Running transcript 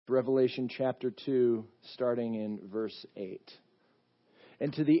Revelation chapter 2, starting in verse 8.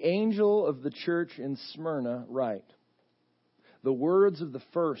 And to the angel of the church in Smyrna write, the words of the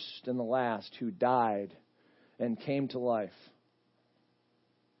first and the last who died and came to life.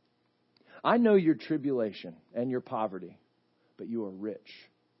 I know your tribulation and your poverty, but you are rich.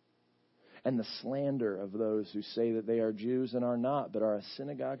 And the slander of those who say that they are Jews and are not, but are a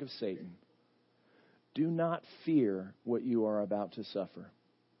synagogue of Satan. Do not fear what you are about to suffer.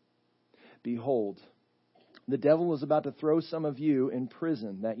 Behold, the devil is about to throw some of you in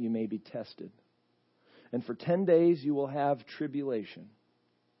prison that you may be tested. And for 10 days you will have tribulation.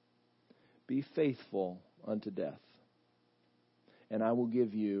 Be faithful unto death, and I will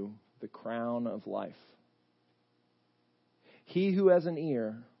give you the crown of life. He who has an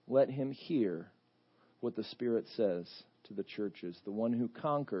ear, let him hear what the Spirit says to the churches. The one who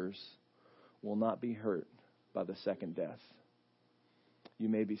conquers will not be hurt by the second death. You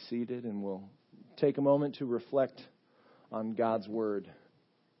may be seated, and we'll take a moment to reflect on God's Word.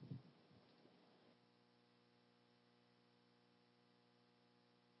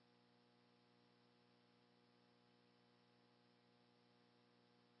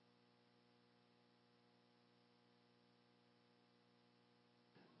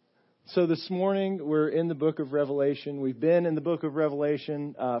 So this morning, we're in the book of Revelation. We've been in the book of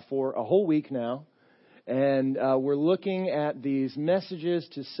Revelation for a whole week now. And we're looking at these messages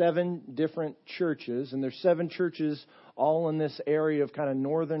to 7 different churches. And there's 7 churches all in this area of kind of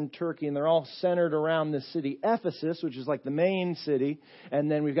northern Turkey. And they're all centered around the city Ephesus, which is like the main city.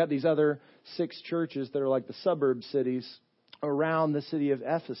 And then we've got these other 6 churches that are like the suburb cities around the city of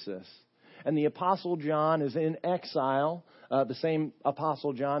Ephesus. And the Apostle John is in exile. The same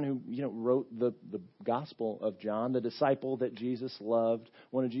Apostle John who, wrote the Gospel of John, the disciple that Jesus loved,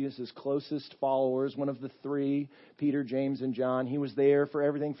 one of Jesus' closest followers, one of the 3, Peter, James, and John. He was there for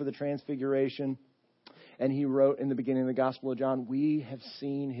everything for the Transfiguration. And he wrote in the beginning of the Gospel of John, we have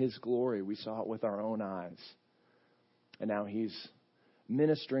seen his glory. We saw it with our own eyes. And now he's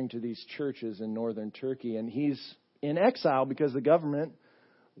ministering to these churches in northern Turkey. And he's in exile because the government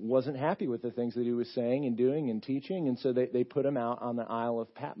wasn't happy with the things that he was saying and doing and teaching. And so they put him out on the Isle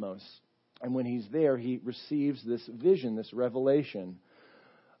of Patmos. And when he's there, he receives this vision, this revelation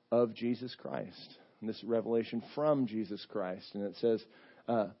of Jesus Christ. And this revelation from Jesus Christ. And it says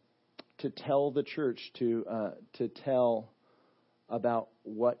to tell the church, to tell about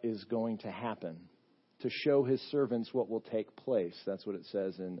what is going to happen. To show his servants what will take place. That's what it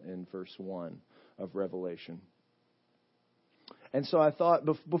says in verse 1 of Revelation. And so I thought,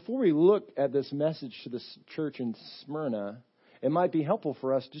 before we look at this message to this church in Smyrna, it might be helpful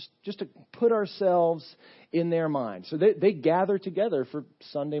for us just to put ourselves in their mind. So they gather together for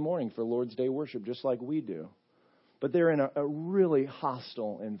Sunday morning, for Lord's Day worship, just like we do. But they're in a really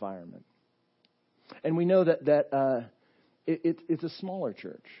hostile environment. And we know that it's a smaller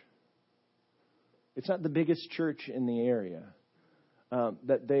church. It's not the biggest church in the area.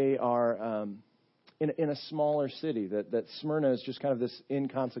 That they are... In a smaller city, that Smyrna is just kind of this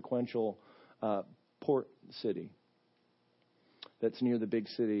inconsequential port city that's near the big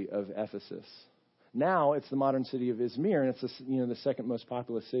city of Ephesus. Now it's the modern city of Izmir, and it's the second most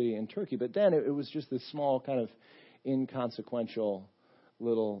populous city in Turkey. But then it was just this small kind of inconsequential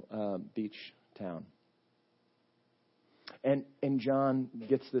little beach town. And John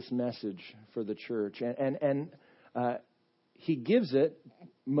gets this message for the church, and he gives it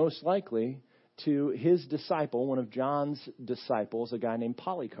most likely to his disciple, one of John's disciples, a guy named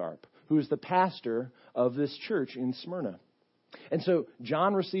Polycarp, who is the pastor of this church in Smyrna. And so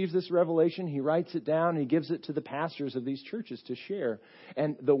John receives this revelation, he writes it down, and he gives it to the pastors of these churches to share.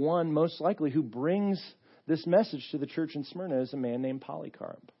 And the one most likely who brings this message to the church in Smyrna is a man named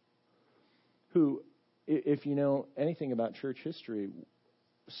Polycarp, who, if you know anything about church history,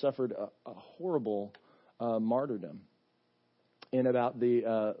 suffered a horrible martyrdom in about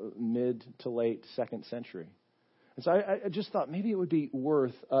the mid to late 2nd century. And so I just thought maybe it would be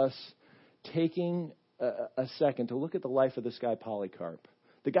worth us taking a second to look at the life of this guy Polycarp,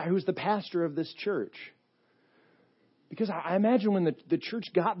 the guy who's the pastor of this church. Because I imagine when the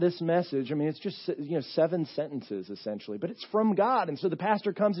church got this message, it's just 7 sentences essentially, but it's from God. And so the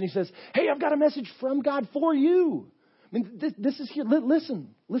pastor comes and he says, hey, I've got a message from God for you. This is here. Listen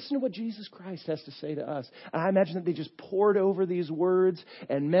to what Jesus Christ has to say to us. And I imagine that they just poured over these words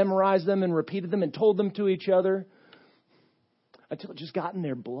and memorized them and repeated them and told them to each other until it just got in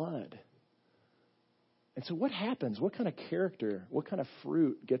their blood. And so what happens? What kind of character, what kind of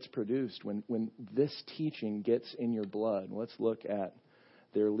fruit gets produced when this teaching gets in your blood? Let's look at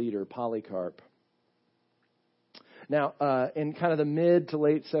their leader, Polycarp. Now, in kind of the mid to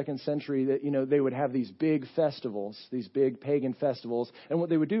late 2nd century, that they would have these big festivals, these big pagan festivals, and what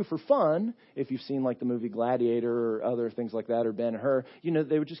they would do for fun, if you've seen like the movie Gladiator or other things like that, or Ben-Hur,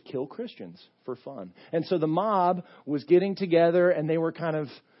 they would just kill Christians for fun. And so the mob was getting together, and they were kind of,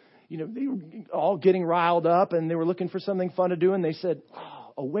 they were all getting riled up, and they were looking for something fun to do, and they said,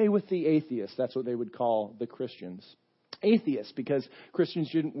 away with the atheists. That's what they would call the Christians. Atheists, because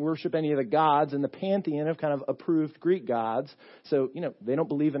Christians didn't worship any of the gods in the pantheon of kind of approved Greek gods. So, they don't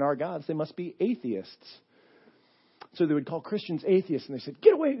believe in our gods. They must be atheists. So they would call Christians atheists, and they said,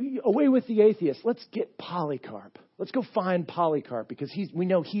 get away with the atheists. Let's get Polycarp. Let's go find Polycarp, because we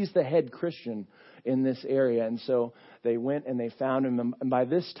know he's the head Christian in this area. And so they went and they found him. And by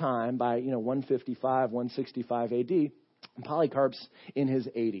this time, by 155, 165 AD, Polycarp's in his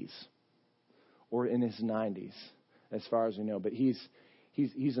 80s or in his 90s. As far as we know, but he's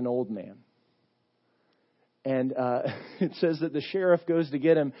an old man. And it says that the sheriff goes to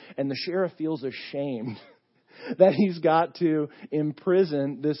get him, and the sheriff feels ashamed that he's got to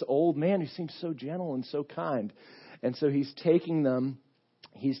imprison this old man who seems so gentle and so kind. And so he's taking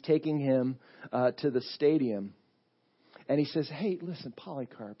him to the stadium. And he says, hey, listen,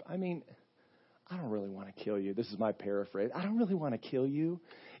 Polycarp, I don't really want to kill you. This is my paraphrase. I don't really want to kill you.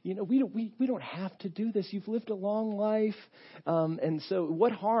 We don't have to do this. You've lived a long life. And so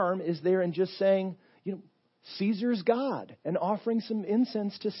what harm is there in just saying, Caesar's God, and offering some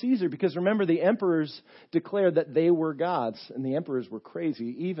incense to Caesar? Because remember, the emperors declared that they were gods, and the emperors were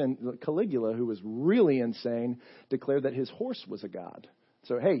crazy. Even Caligula, who was really insane, declared that his horse was a god.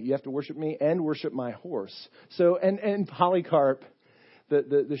 So, hey, you have to worship me and worship my horse. So, and Polycarp,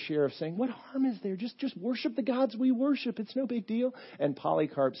 the sheriff, saying, what harm is there? Just worship the gods we worship. It's no big deal. And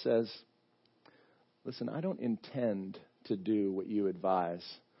Polycarp says, listen, I don't intend to do what you advise.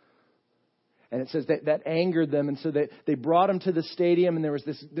 And it says that angered them. And so they brought him to the stadium, and there was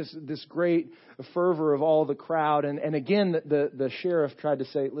this great fervor of all the crowd. And again, the sheriff tried to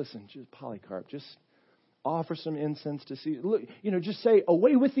say, listen, Polycarp, just offer some incense to Caesar. Look, just say,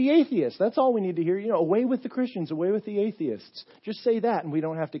 away with the atheists. That's all we need to hear. Away with the Christians, away with the atheists. Just say that, and we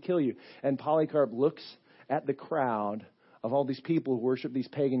don't have to kill you. And Polycarp looks at the crowd of all these people who worship these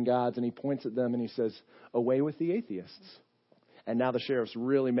pagan gods, and he points at them and he says, away with the atheists. And now the sheriff's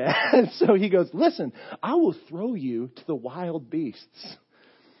really mad. So he goes, listen, I will throw you to the wild beasts.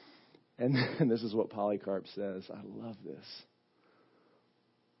 And this is what Polycarp says. I love this.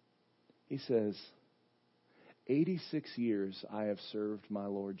 He says, 86 years I have served my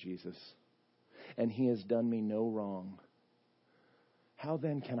Lord Jesus, and he has done me no wrong. How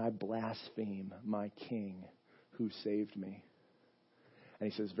then can I blaspheme my King who saved me?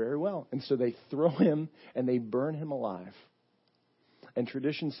 And he says, very well. And so they throw him and they burn him alive. And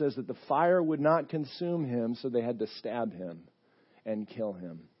tradition says that the fire would not consume him, so they had to stab him and kill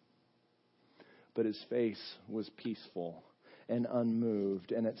him. But his face was peaceful and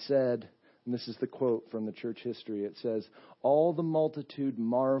unmoved. And it said, and this is the quote from the church history, it says, all the multitude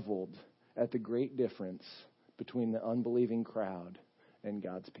marveled at the great difference between the unbelieving crowd and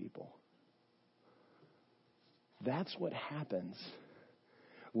God's people. That's what happens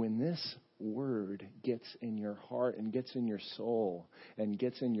when this word gets in your heart and gets in your soul and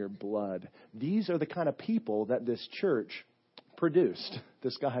gets in your blood. These are the kind of people that this church produced,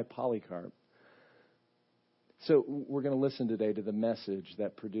 this guy Polycarp. So we're going to listen today to the message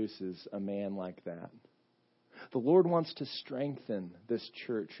that produces a man like that. The Lord wants to strengthen this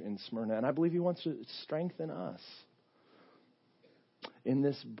church in Smyrna, and I believe he wants to strengthen us. In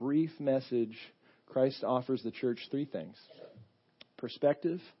this brief message, Christ offers the church three things: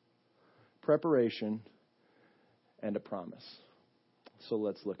 perspective, preparation, and a promise. So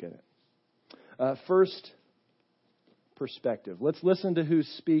let's look at it. First, perspective. Let's listen to who's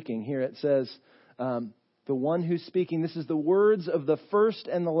speaking. Here it says, the one who's speaking, this is the words of the first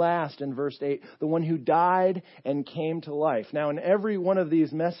and the last in verse 8, the one who died and came to life. Now, in every one of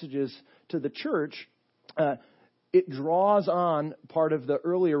these messages to the church, it draws on part of the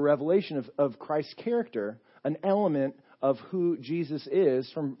earlier revelation of Christ's character, an element of who Jesus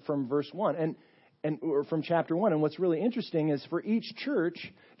is from verse 1 or from chapter 1. And what's really interesting is for each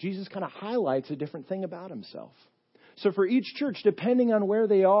church, Jesus kind of highlights a different thing about himself. So for each church, depending on where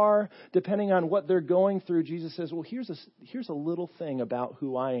they are, depending on what they're going through, Jesus says, well, here's a little thing about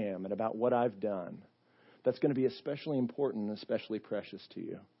who I am and about what I've done that's going to be especially important and especially precious to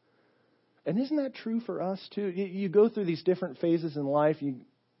you. And isn't that true for us too? You go through these different phases in life,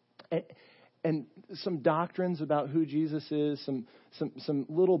 and some doctrines about who Jesus is, some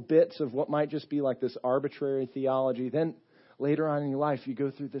little bits of what might just be like this arbitrary theology. Then later on in your life, you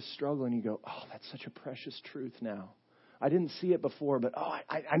go through this struggle and you go, oh, that's such a precious truth now. I didn't see it before, but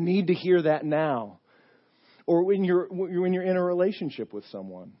I need to hear that now. Or when you're in a relationship with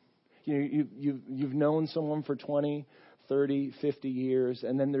someone, you've known someone for 20, 30, 50 years,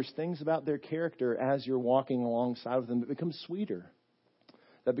 and then there's things about their character as you're walking alongside with them that become sweeter,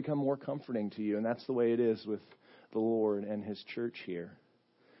 that become more comforting to you. And that's the way it is with the Lord and His church here.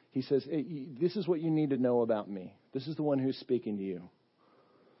 He says, hey, this is what you need to know about me. This is the one who's speaking to you.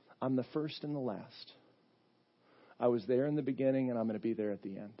 I'm the first and the last. I was there in the beginning, and I'm going to be there at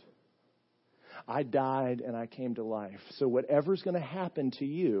the end. I died and I came to life. So whatever's going to happen to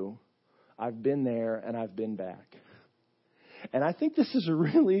you, I've been there and I've been back. And I think this is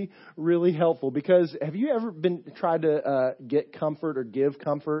really, really helpful, because have you ever tried to get comfort or give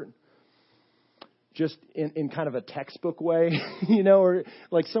comfort just in kind of a textbook way, or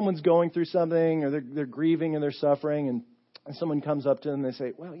like someone's going through something, or they're grieving and they're suffering, and someone comes up to them and they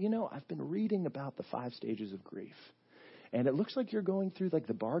say, well, I've been reading about the 5 stages of grief. And it looks like you're going through like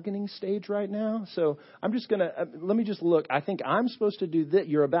the bargaining stage right now. So I'm just going to, let me just look. I think I'm supposed to do this.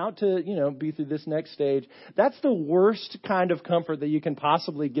 You're about to, be through this next stage. That's the worst kind of comfort that you can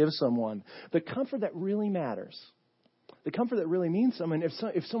possibly give someone. The comfort that really matters. The comfort that really means something.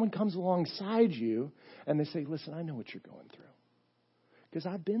 If someone comes alongside you and they say, listen, I know what you're going through, because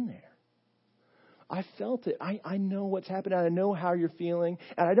I've been there. I felt it. I know what's happening. I know how you're feeling.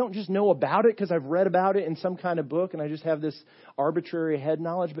 And I don't just know about it because I've read about it in some kind of book and I just have this arbitrary head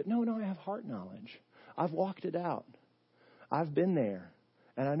knowledge. But no, I have heart knowledge. I've walked it out. I've been there.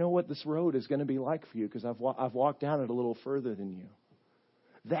 And I know what this road is going to be like for you, because I've walked down it a little further than you.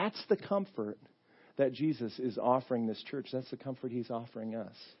 That's the comfort that Jesus is offering this church. That's the comfort He's offering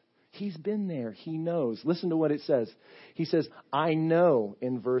us. He's been there. He knows. Listen to what it says. He says, I know,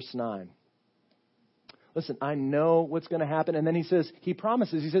 in verse 9. Listen, I know what's going to happen. And then he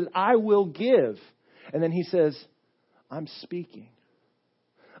promises, he says, I will give. And then he says, I'm speaking.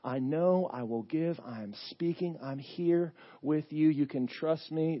 I know, I will give. I'm speaking. I'm here with you. You can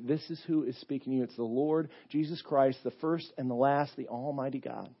trust me. This is who is speaking to you. It's the Lord Jesus Christ, the first and the last, the Almighty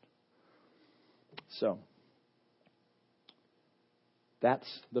God. So, that's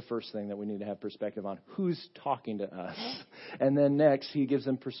the first thing that we need to have perspective on. Who's talking to us? And then next, he gives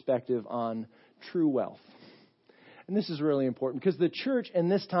them perspective on true wealth. And this is really important, because the church in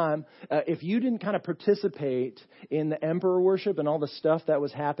this time, if you didn't kind of participate in the emperor worship and all the stuff that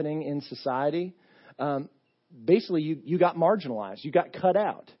was happening in society, basically you got marginalized, you got cut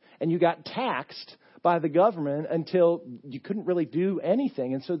out, and you got taxed by the government until you couldn't really do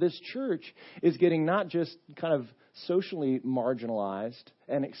anything. And so this church is getting not just kind of socially marginalized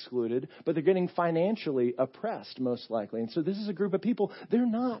and excluded, but they're getting financially oppressed, most likely. And so this is a group of people, they're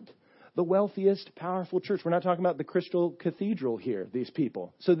not the wealthiest, powerful church. We're not talking about the Crystal Cathedral here, these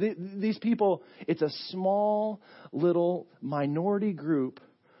people. So these people, it's a small, little minority group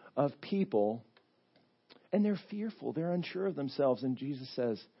of people, and they're fearful. They're unsure of themselves. And Jesus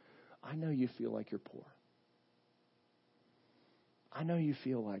says, I know you feel like you're poor. I know you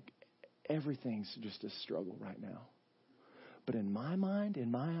feel like everything's just a struggle right now. But in my mind, in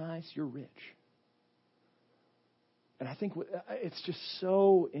my eyes, you're rich. And I think it's just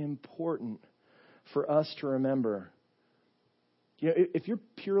so important for us to remember, if you're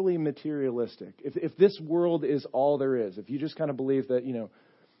purely materialistic, if this world is all there is, if you just kind of believe that,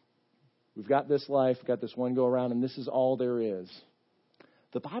 we've got this life, we've got this one go around, and this is all there is,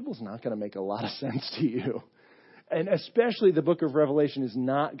 the Bible's not going to make a lot of sense to you. And especially the book of Revelation is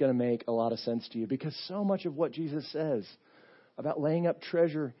not going to make a lot of sense to you, because so much of what Jesus says about laying up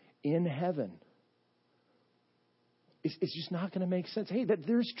treasure in heaven, it's just not going to make sense. Hey, that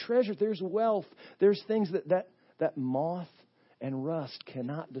there's treasure, there's wealth, there's things that moth and rust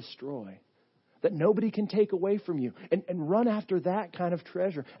cannot destroy, that nobody can take away from you. And run after that kind of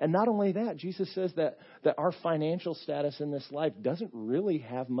treasure. And not only that, Jesus says that our financial status in this life doesn't really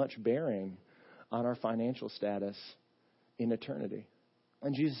have much bearing on our financial status in eternity.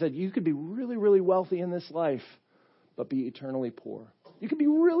 And Jesus said, you could be really, really wealthy in this life, but be eternally poor. You could be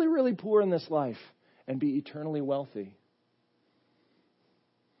really, really poor in this life and be eternally wealthy.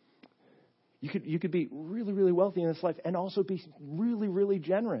 You could be really, really wealthy in this life and also be really, really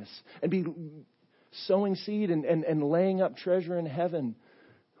generous and be sowing seed and laying up treasure in heaven.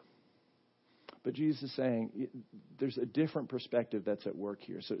 But Jesus is saying there's a different perspective that's at work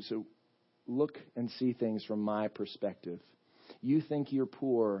here. So look and see things from my perspective. You think you're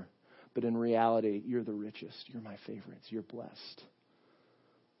poor, but in reality, you're the richest. You're my favorites. You're blessed.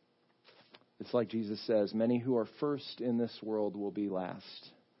 It's like Jesus says, many who are first in this world will be last,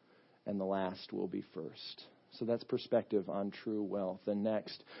 and the last will be first. So that's perspective on true wealth. And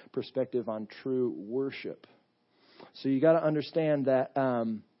next, perspective on true worship. So you got to understand that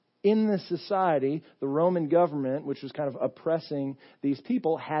in this society, the Roman government, which was kind of oppressing these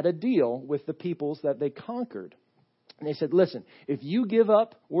people, had a deal with the peoples that they conquered. And they said, listen, if you give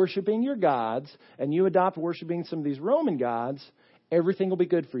up worshiping your gods and you adopt worshiping some of these Roman gods, everything will be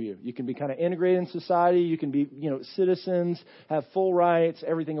good for you. You can be kind of integrated in society. You can be, citizens, have full rights.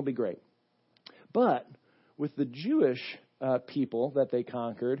 Everything will be great. But with the Jewish people that they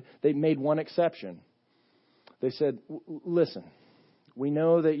conquered, they made one exception. They said, listen, we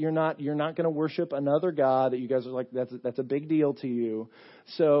know that you're not going to worship another god, that you guys are like, that's a big deal to you.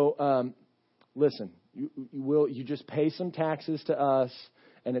 So, listen, you just pay some taxes to us,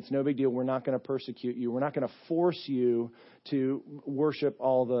 and it's no big deal. We're not going to persecute you. We're not going to force you to worship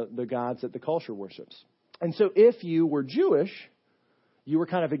all the gods that the culture worships. And so if you were Jewish, you were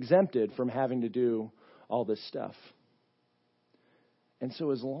kind of exempted from having to do all this stuff. And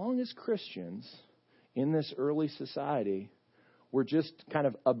so as long as Christians in this early society were just kind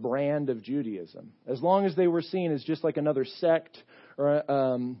of a brand of Judaism, as long as they were seen as just like another sect or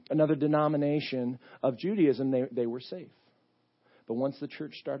another denomination of Judaism, they were safe. But once the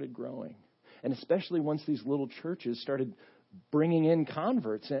church started growing, and especially once these little churches started bringing in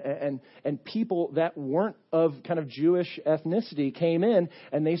converts and people that weren't of kind of Jewish ethnicity came in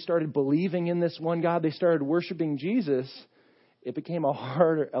and they started believing in this one God, they started worshiping Jesus, it became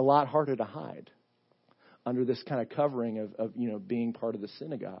a lot harder to hide under this kind of covering of being part of the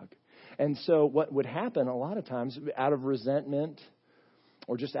synagogue. And so what would happen a lot of times out of resentment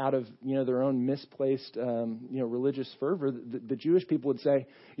or just out of, their own misplaced, religious fervor, the Jewish people would say,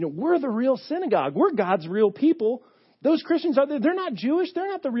 we're the real synagogue. We're God's real people. Those Christians out there, they're not Jewish. They're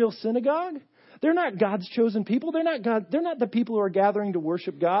not the real synagogue. They're not God's chosen people. They're not the people who are gathering to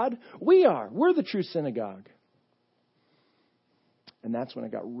worship God. We are. We're the true synagogue. And that's when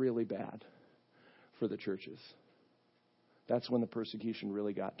it got really bad for the churches. That's when the persecution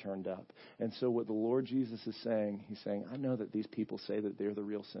really got turned up. And so what the Lord Jesus is saying, he's saying, I know that these people say that they're the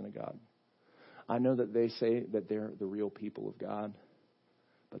real synagogue. I know that they say that they're the real people of God,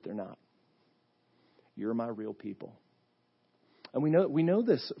 but they're not. You're my real people. And we know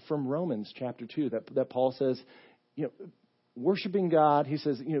this from Romans chapter 2, that Paul says, worshiping God, he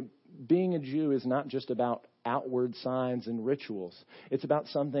says, being a Jew is not just about outward signs and rituals. It's about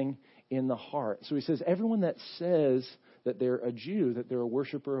something in the heart. So he says, everyone that says that they're a Jew, that they're a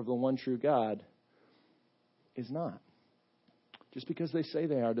worshiper of the one true God, is not. Just because they say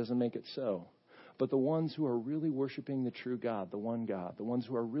they are doesn't make it so. But the ones who are really worshiping the true God, the ones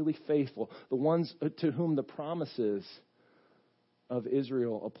who are really faithful, the ones to whom the promises of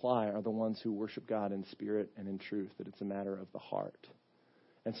Israel apply are the ones who worship God in spirit and in truth, that it's a matter of the heart.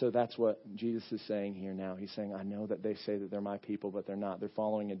 And so that's what Jesus is saying here now. He's saying, I know that they say that they're my people, but they're not. They're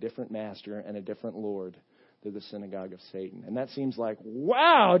following a different master and a different Lord. They're the synagogue of Satan. And that seems like,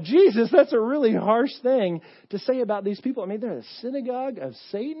 wow, Jesus, that's a really harsh thing to say about these people. I mean, they're the synagogue of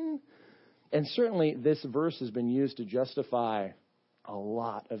Satan. And certainly this verse has been used to justify a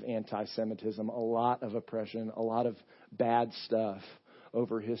lot of anti-Semitism, a lot of oppression, a lot of bad stuff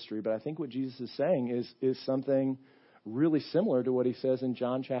over history. But I think what Jesus is saying is something really similar to what he says in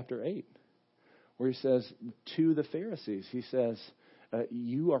John chapter 8, where he says to the Pharisees, he says,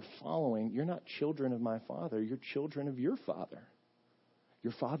 you're not children of my father, you're children of your father.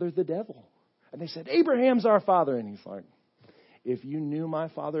 Your father, the devil. And they said, Abraham's our father. And he's like, if you knew my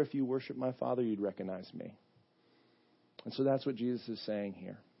father, if you worship my father, you'd recognize me. And so that's what Jesus is saying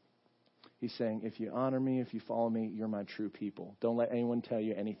here. He's saying, if you honor me, if you follow me, you're my true people. Don't let anyone tell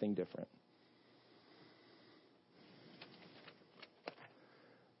you anything different.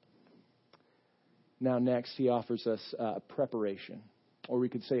 Now, next, he offers us a preparation, or we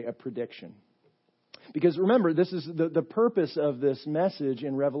could say a prediction. Because remember, this is the purpose of this message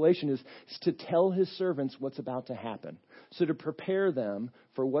in Revelation is to tell his servants what's about to happen. So to prepare them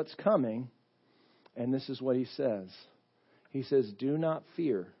for what's coming. And this is what he says. He says, do not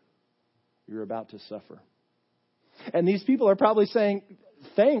fear. You're about to suffer. And these people are probably saying,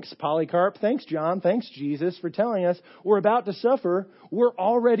 thanks, Polycarp. Thanks, John. Thanks, Jesus, for telling us we're about to suffer. We're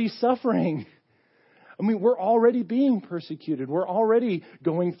already suffering. I mean, we're already being persecuted. We're already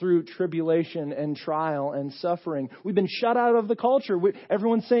going through tribulation and trial and suffering. We've been shut out of the culture.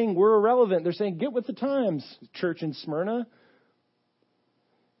 Everyone's saying we're irrelevant. They're saying, get with the times, church in Smyrna.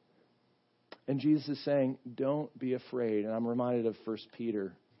 And Jesus is saying, don't be afraid. And I'm reminded of 1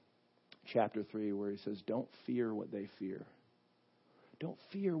 Peter chapter 3, where he says, don't fear what they fear. Don't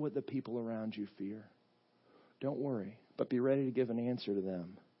fear what the people around you fear. Don't worry, but be ready to give an answer to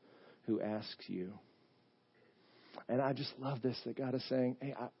them who asks you. And I just love this, that God is saying,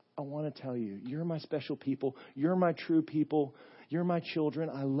 hey, I want to tell you, you're my special people. You're my true people. You're my children.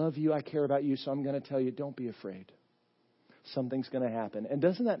 I love you. I care about you. So I'm going to tell you, don't be afraid. Something's going to happen. And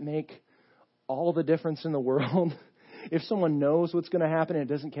doesn't that make all the difference in the world? If someone knows what's going to happen and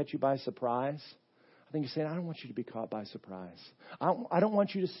it doesn't catch you by surprise, I think you're saying, I don't want you to be caught by surprise. I don't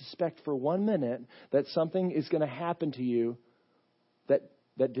want you to suspect for 1 minute that something is going to happen to you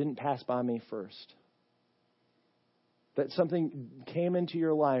that didn't pass by me first. That something came into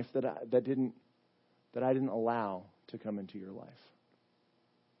your life that I didn't allow to come into your life.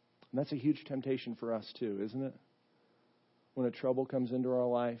 And that's a huge temptation for us too, isn't it? When a trouble comes into our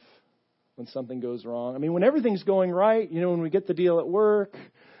life, when something goes wrong. I mean, when everything's going right, when we get the deal at work,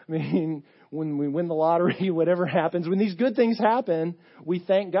 when we win the lottery, whatever happens, when these good things happen, we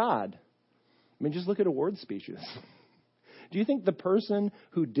thank God. Just look at award speeches. Do you think the person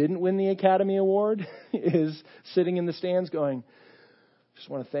who didn't win the Academy Award is sitting in the stands going, just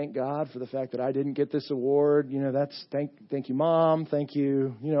want to thank God for the fact that I didn't get this award. That's thank you, Mom. Thank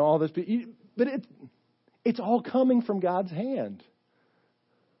you. All this. But it's all coming from God's hand.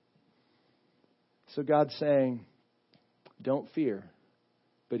 So God's saying, don't fear.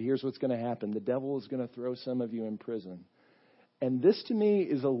 But here's what's going to happen. The devil is going to throw some of you in prison. And this to me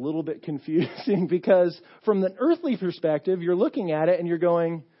is a little bit confusing because from an earthly perspective, you're looking at it and you're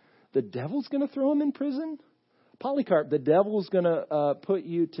going, the devil's going to throw him in prison? Polycarp, the devil's going to put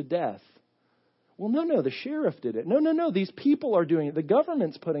you to death. Well, no, the sheriff did it. No, these people are doing it. The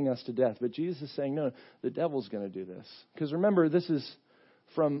government's putting us to death. But Jesus is saying, no, the devil's going to do this. Because remember, this is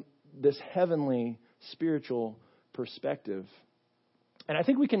from this heavenly spiritual perspective. And I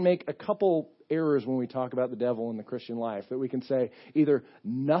think we can make a couple errors when we talk about the devil in the Christian life. That we can say either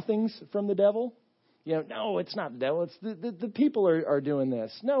nothing's from the devil. No, it's not the devil. It's the people are doing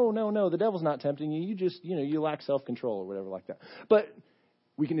this. No, the devil's not tempting you. You just, you lack self-control or whatever like that. But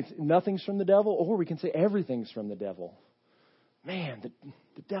we can, nothing's from the devil, or we can say everything's from the devil. Man,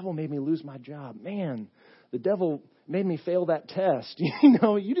 the devil made me lose my job. Man, the devil made me fail that test.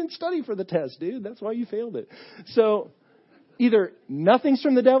 You didn't study for the test, dude. That's why you failed it. So either nothing's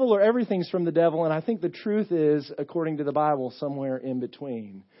from the devil or everything's from the devil. And I think the truth is, according to the Bible, somewhere in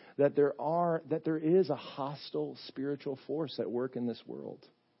between, that there is a hostile spiritual force at work in this world.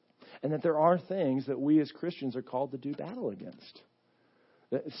 And that there are things that we as Christians are called to do battle against.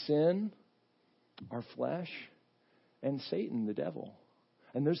 That sin, our flesh, and Satan, the devil.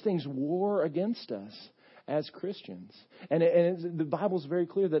 And those things war against us as Christians. And the Bible's very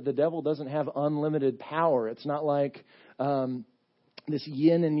clear that the devil doesn't have unlimited power. It's not like this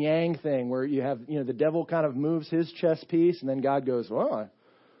yin and yang thing where you have, the devil kind of moves his chess piece and then God goes, well,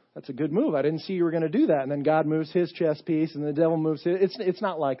 that's a good move. I didn't see you were going to do that. And then God moves his chess piece and the devil moves his. It's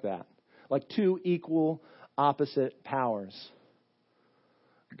not like that. Like two equal opposite powers.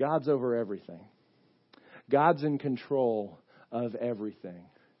 God's over everything. God's in control of everything.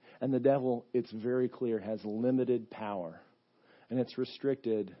 And the devil, it's very clear, has limited power. And it's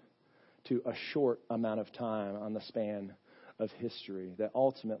restricted to a short amount of time on the span of history. That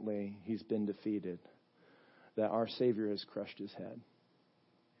ultimately he's been defeated. That our Savior has crushed his head.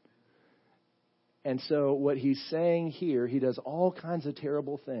 And so what he's saying here, he does all kinds of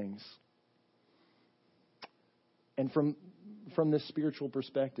terrible things. And from this spiritual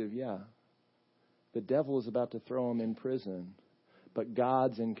perspective, the devil is about to throw him in prison, but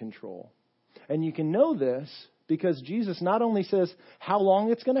God's in control. And you can know this because Jesus not only says how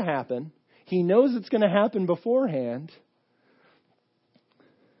long it's going to happen, he knows it's going to happen beforehand.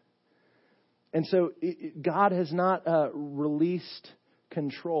 And so God has not released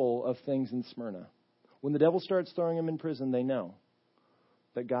control of things in Smyrna. When the devil starts throwing him in prison, they know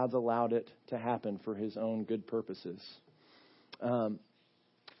that God's allowed it to happen for his own good purposes.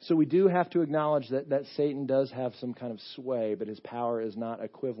 So we do have to acknowledge that Satan does have some kind of sway, but his power is not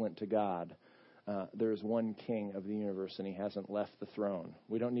equivalent to God. There is one king of the universe, and he hasn't left the throne.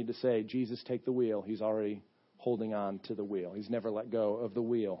 We don't need to say, Jesus, take the wheel. He's already holding on to the wheel. He's never let go of the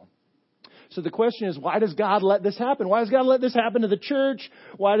wheel. So the question is, why does God let this happen? Why does God let this happen to the church?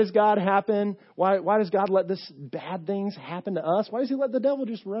 Why does God let this bad things happen to us? Why does he let the devil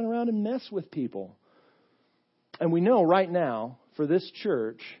just run around and mess with people? And we know right now, for this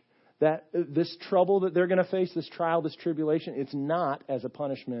church, that this trouble that they're going to face, this trial, this tribulation, it's not as a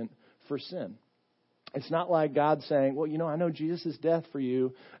punishment for sin. It's not like God saying, well, I know Jesus' death for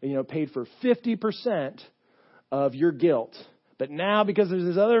you, paid for 50% of your guilt. But now, because there's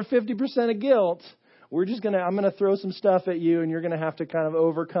this other 50% of guilt, I'm going to throw some stuff at you and you're going to have to kind of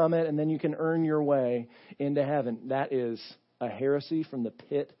overcome it and then you can earn your way into heaven. That is a heresy from the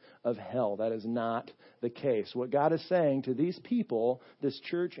pit of hell. That is not the case. What God is saying to these people, this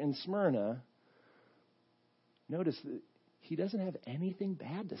church in Smyrna, notice that he doesn't have anything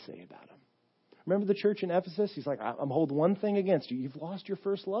bad to say about them. Remember the church in Ephesus? He's like, I'm holding one thing against you. You've lost your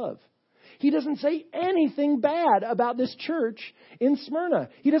first love. He doesn't say anything bad about this church in Smyrna.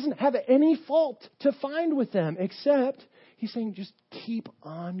 He doesn't have any fault to find with them, except he's saying, just keep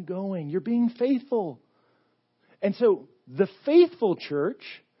on going. You're being faithful. And so the faithful church,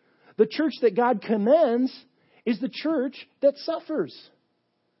 the church that God commends, is the church that suffers.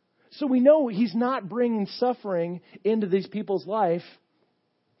 So we know he's not bringing suffering into these people's life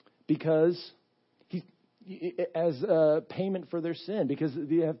because as a payment for their sin,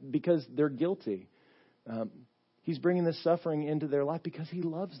 because they're guilty. He's bringing this suffering into their life because he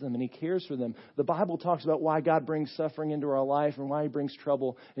loves them and he cares for them. The Bible talks about why God brings suffering into our life and why he brings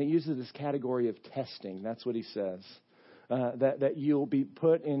trouble. And it uses this category of testing. That's what he says. That you'll be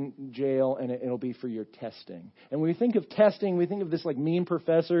put in jail and it'll be for your testing. And when we think of testing, we think of this like mean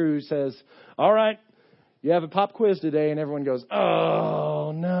professor who says, all right, you have a pop quiz today. And everyone goes,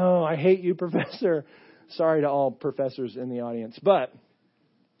 oh, no, I hate you, professor. Sorry to all professors in the audience. But,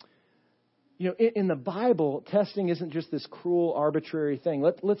 you know, in the Bible, testing isn't just this cruel, arbitrary thing.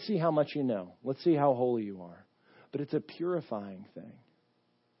 Let's see how much you know. Let's see how holy you are. But it's a purifying thing.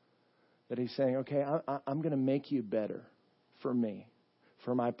 That he's saying, okay, I'm going to make you better for me,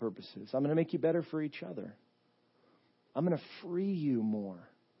 for my purposes. I'm going to make you better for each other. I'm going to free you more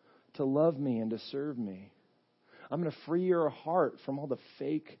to love me and to serve me. I'm going to free your heart from all the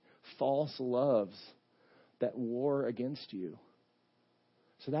fake, false loves that war against you.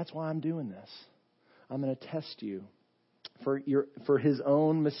 So that's why I'm doing this. I'm going to test you for his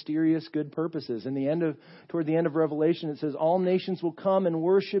own mysterious good purposes. Toward the end of Revelation, it says, all nations will come and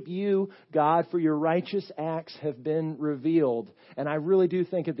worship you, God, for your righteous acts have been revealed. And I really do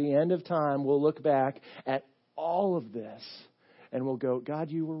think at the end of time, we'll look back at all of this and we'll go, God,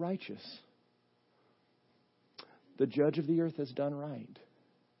 you were righteous. The judge of the earth has done right.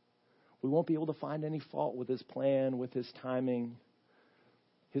 We won't be able to find any fault with his plan, with his timing.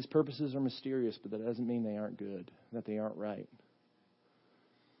 His purposes are mysterious, but that doesn't mean they aren't good, that they aren't right.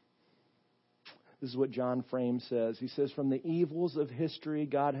 This is what John Frame says. He says, from the evils of history,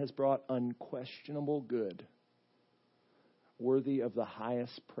 God has brought unquestionable good, worthy of the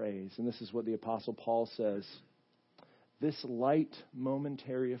highest praise. And this is what the Apostle Paul says. This light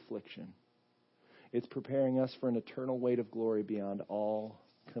momentary affliction, it's preparing us for an eternal weight of glory beyond all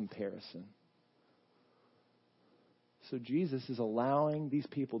comparison. So Jesus is allowing these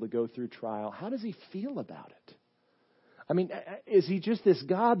people to go through trial. How does he feel about it? I mean, is he just this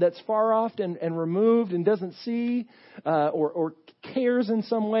God that's far off and removed and doesn't see or cares in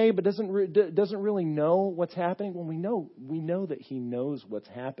some way, but doesn't really know what's happening? Well, we know that he knows what's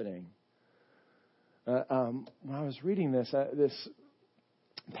happening. When I was reading this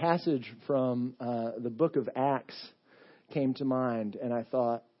passage from the book of Acts came to mind, and I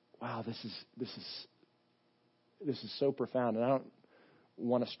thought, wow, this is so profound. And I don't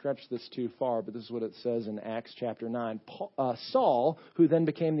want to stretch this too far, but this is what it says in Acts chapter 9. Saul, who then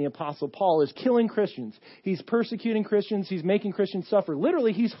became the Apostle Paul, is killing Christians. He's persecuting Christians. He's making Christians suffer.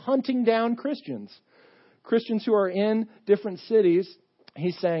 Literally, he's hunting down Christians. Christians who are in different cities.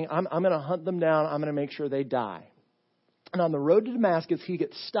 He's saying, I'm going to hunt them down. I'm going to make sure they die. And on the road to Damascus, he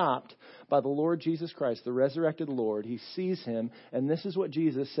gets stopped by the Lord Jesus Christ, the resurrected Lord. He sees him, and this is what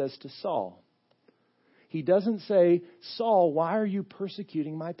Jesus says to Saul. He doesn't say, Saul, why are you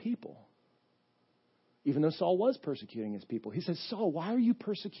persecuting my people? Even though Saul was persecuting his people. He says, Saul, why are you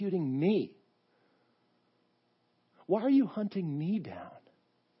persecuting me? Why are you hunting me down?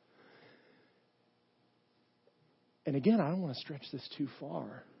 And again, I don't want to stretch this too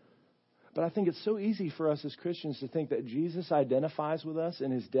far. But I think it's so easy for us as Christians to think that Jesus identifies with us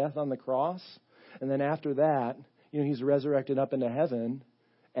in his death on the cross. And then after that, he's resurrected up into heaven.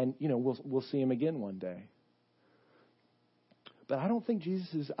 And, we'll see him again one day. But I don't think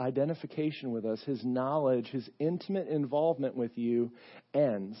Jesus' identification with us, his knowledge, his intimate involvement with you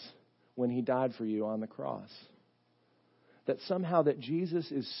ends when he died for you on the cross. That somehow that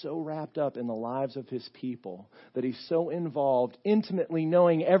Jesus is so wrapped up in the lives of his people, that he's so involved, intimately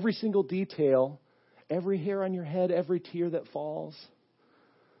knowing every single detail, every hair on your head, every tear that falls,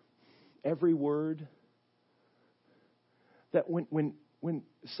 every word, that when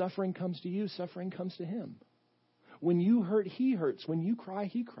suffering comes to you, suffering comes to him. When you hurt, he hurts. When you cry,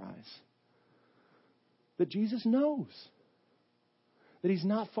 he cries. That Jesus knows. That he's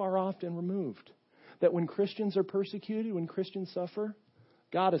not far off and removed. That when Christians are persecuted, when Christians suffer,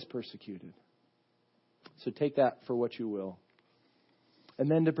 God is persecuted. So take that for what you will. And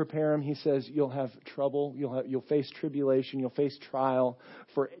then to prepare them, he says, you'll have trouble, you'll face tribulation, you'll face trial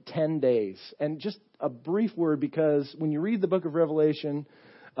for 10 days. And just a brief word, because when you read the book of Revelation,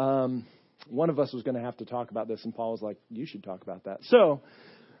 one of us was going to have to talk about this, and Paul was like, you should talk about that. So,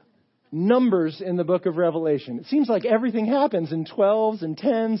 numbers in the book of Revelation. It seems like everything happens in 12s and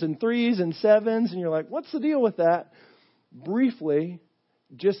 10s and 3s and 7s, and you're like, what's the deal with that? Briefly,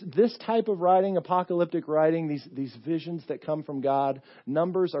 just this type of writing, apocalyptic writing, these visions that come from God,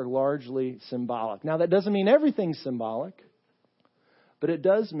 numbers are largely symbolic. Now, that doesn't mean everything's symbolic, but it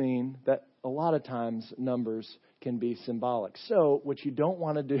does mean that a lot of times numbers can be symbolic. So what you don't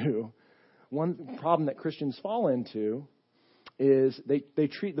want to do, one problem that Christians fall into is they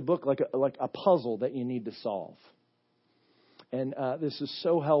treat the book like a puzzle that you need to solve. And this is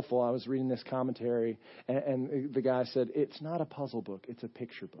so helpful. I was reading this commentary, and the guy said, it's not a puzzle book, it's a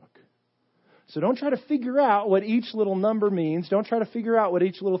picture book. So don't try to figure out what each little number means. Don't try to figure out what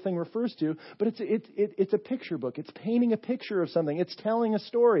each little thing refers to. But it's a picture book. It's painting a picture of something. It's telling a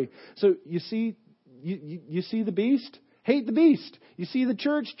story. So you see the beast? Hate the beast. You see the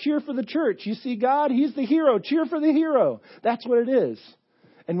church? Cheer for the church. You see God? He's the hero. Cheer for the hero. That's what it is.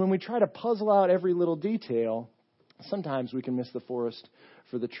 And when we try to puzzle out every little detail, sometimes we can miss the forest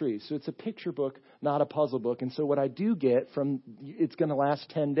for the trees. So it's a picture book, not a puzzle book. And so what I do get from it's going to last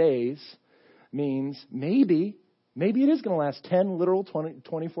 10 days means maybe it is going to last 10 literal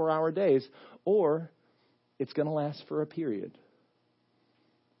 24-hour days, or it's going to last for a period.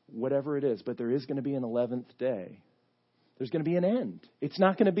 Whatever it is. But there is going to be an 11th day. There's going to be an end. It's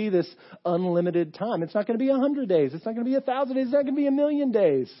not going to be this unlimited time. It's not going to be 100 days. It's not going to be 1,000 days. It's not going to be 1,000,000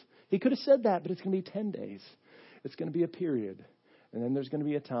 days. He could have said that, but it's going to be 10 days. It's going to be a period. And then there's going to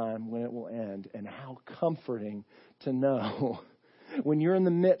be a time when it will end. And how comforting to know when you're in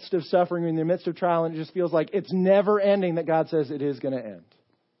the midst of suffering, in the midst of trial, and it just feels like it's never ending, that God says it is going to end.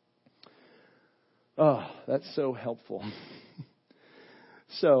 Oh, that's so helpful.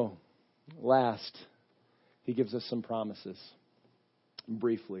 So, last, he gives us some promises,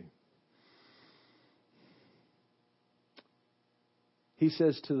 briefly. He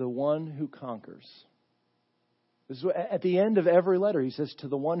says, to the one who conquers. This is what, at the end of every letter, he says, to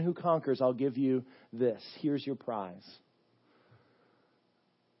the one who conquers, I'll give you this. Here's your prize.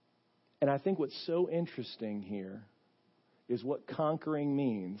 And I think what's so interesting here is what conquering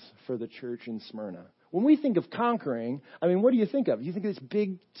means for the church in Smyrna. When we think of conquering, I mean, what do you think of? You think of these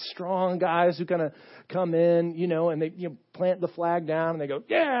big, strong guys who kind of come in, and they plant the flag down and they go,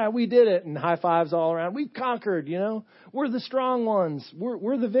 yeah, we did it. And high fives all around. We conquered, We're the strong ones.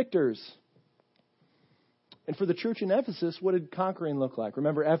 We're the victors. And for the church in Ephesus, what did conquering look like?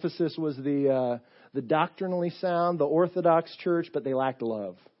 Remember, Ephesus was the doctrinally sound, the orthodox church, but they lacked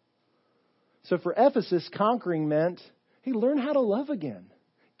love. So for Ephesus, conquering meant, hey, learn how to love again.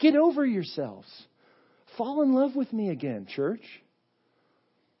 Get over yourselves. Fall in love with me again, church.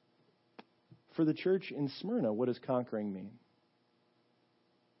 For the church in Smyrna, what does conquering mean?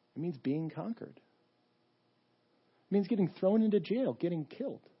 It means being conquered. It means getting thrown into jail, getting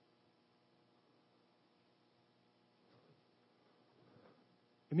killed.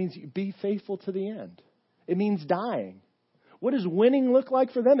 It means be faithful to the end. It means dying. What does winning look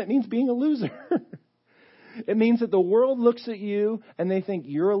like for them? It means being a loser. It means that the world looks at you and they think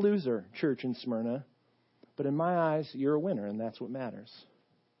you're a loser, church in Smyrna. But in my eyes, you're a winner, and that's what matters.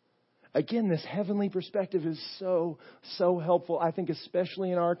 Again, this heavenly perspective is so, so helpful, I think,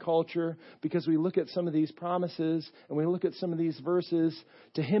 especially in our culture, because we look at some of these promises and we look at some of these verses.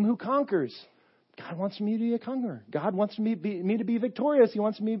 To him who conquers, God wants me to be a conqueror. God wants me to be victorious. He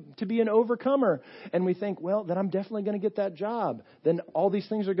wants me to be an overcomer. And we think, well, then I'm definitely going to get that job. Then all these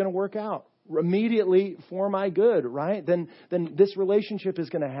things are going to work out immediately for my good, right? Then this relationship is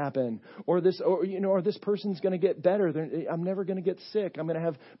going to happen, or this person's going to get better. I'm never going to get sick. I'm going to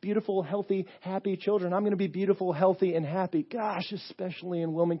have beautiful, healthy, happy children. I'm going to be beautiful, healthy, and happy. Gosh, especially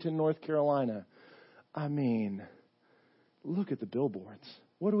in Wilmington, North Carolina. I mean, look at the billboards.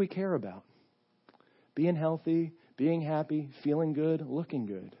 What do we care about? Being healthy, being happy, feeling good, looking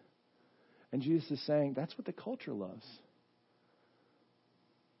good. And Jesus is saying that's what the culture loves.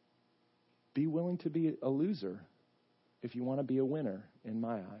 Be willing to be a loser if you want to be a winner, in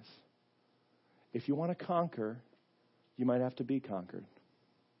my eyes. If you want to conquer, you might have to be conquered.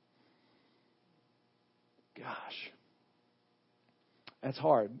 Gosh. That's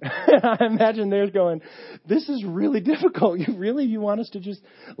hard. I imagine they're going, this is really difficult. You want us to just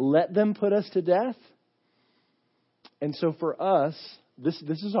let them put us to death? And so for us, this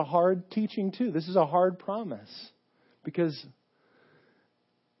is a hard teaching too. This is a hard promise. Because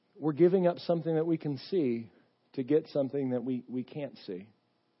we're giving up something that we can see to get something that we can't see.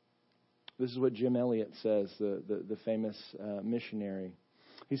 This is what Jim Elliot says, the famous missionary.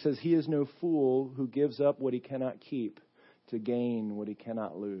 He says, he is no fool who gives up what he cannot keep to gain what he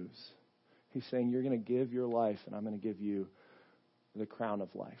cannot lose. He's saying, you're going to give your life, and I'm going to give you the crown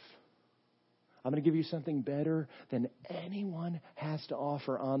of life. I'm going to give you something better than anyone has to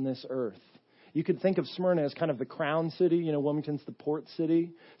offer on this earth. You could think of Smyrna as kind of the crown city. You know, Wilmington's the port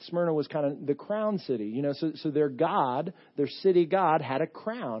city. Smyrna was kind of the crown city. You know, so their god, their city god, had a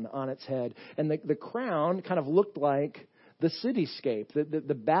crown on its head. And the crown kind of looked like the cityscape.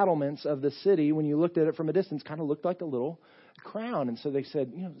 The battlements of the city, when you looked at it from a distance, kind of looked like a little crown. And so they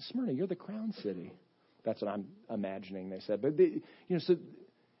said, you know, Smyrna, you're the crown city. That's what I'm imagining, they said. But, so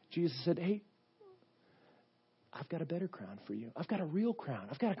Jesus said, hey, I've got a better crown for you. I've got a real crown.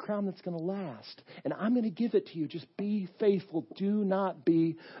 I've got a crown that's going to last. And I'm going to give it to you. Just be faithful. Do not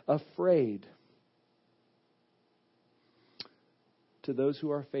be afraid. To those who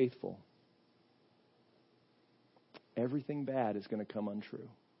are faithful, everything bad is going to come untrue.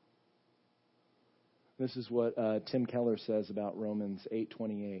 This is what Tim Keller says about Romans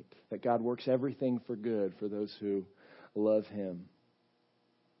 8:28, that God works everything for good for those who love Him.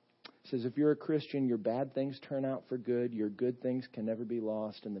 He says, if you're a Christian, your bad things turn out for good, your good things can never be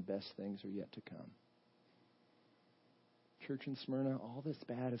lost, and the best things are yet to come. Church in Smyrna, all this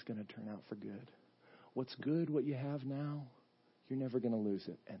bad is going to turn out for good. What's good, what you have now, you're never going to lose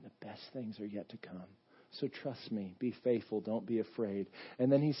it, and the best things are yet to come. So trust me, be faithful, don't be afraid.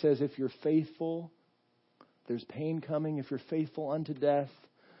 And then he says, if you're faithful, there's pain coming. If you're faithful unto death,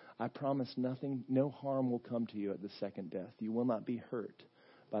 I promise nothing, no harm will come to you at the second death. You will not be hurt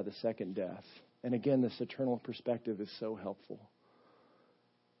by the second death. And again, this eternal perspective is so helpful.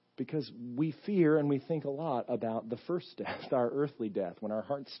 Because we fear and we think a lot about the first death, our earthly death, when our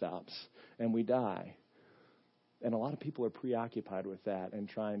heart stops and we die. And a lot of people are preoccupied with that and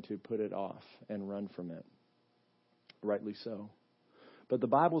trying to put it off and run from it. Rightly so. But the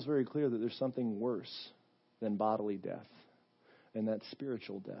Bible's very clear that there's something worse than bodily death. And that's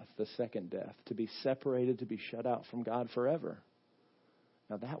spiritual death, the second death. To be separated, to be shut out from God forever.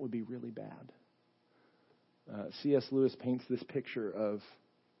 Now that would be really bad. C.S. Lewis paints this picture of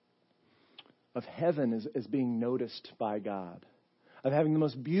heaven as being noticed by God. Of having the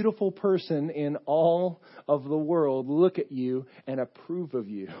most beautiful person in all of the world look at you and approve of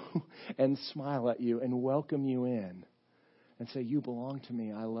you and smile at you and welcome you in and say, you belong to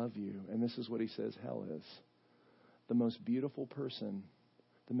me, I love you. And this is what he says hell is. The most beautiful person,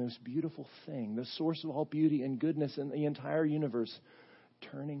 the most beautiful thing, the source of all beauty and goodness in the entire universe,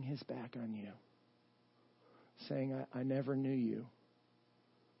 turning his back on you, saying, I never knew you.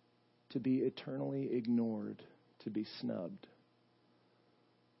 To be eternally ignored, to be snubbed.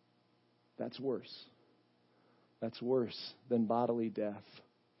 That's worse. That's worse than bodily death.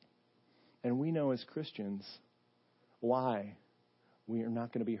 And we know as Christians why we are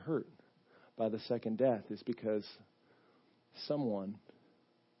not going to be hurt by the second death is because someone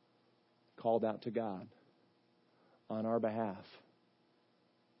called out to God on our behalf,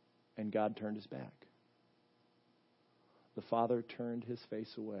 and God turned his back. The Father turned his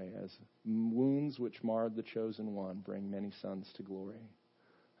face away as wounds which marred the chosen one bring many sons to glory.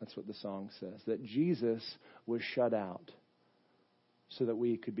 That's what the song says. That Jesus was shut out so that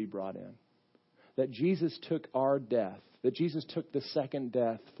we could be brought in. That Jesus took our death. That Jesus took the second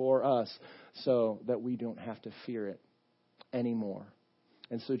death for us so that we don't have to fear it anymore.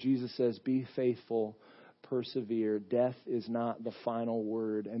 And so Jesus says, be faithful, persevere. Death is not the final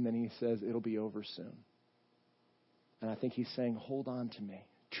word. And then he says, it'll be over soon. And I think he's saying, hold on to me.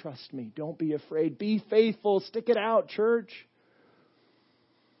 Trust me. Don't be afraid. Be faithful. Stick it out, church.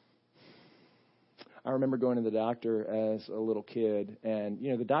 I remember going to the doctor as a little kid, and,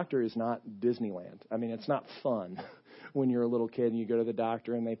 the doctor is not Disneyland. I mean, it's not fun when you're a little kid and you go to the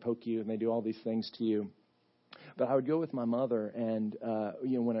doctor and they poke you and they do all these things to you. But I would go with my mother, and,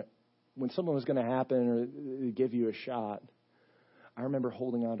 when something was going to happen or give you a shot, I remember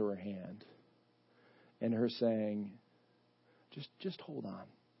holding onto her hand and her saying, just hold on.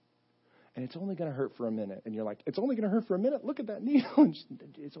 And it's only going to hurt for a minute. And you're like, it's only going to hurt for a minute? Look at that needle.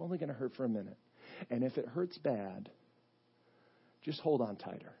 It's only going to hurt for a minute. And if it hurts bad, just hold on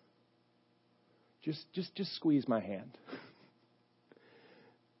tighter. Just squeeze my hand.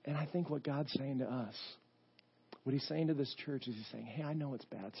 And I think what God's saying to us, what he's saying to this church is he's saying, hey, I know it's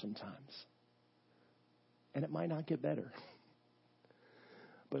bad sometimes. And it might not get better.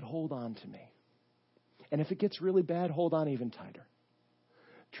 But hold on to me. And if it gets really bad, hold on even tighter.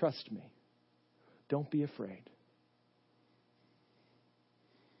 Trust me. Don't be afraid.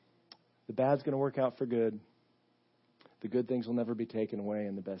 The bad's going to work out for good. The good things will never be taken away,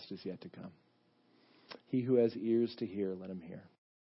 and the best is yet to come. He who has ears to hear, let him hear.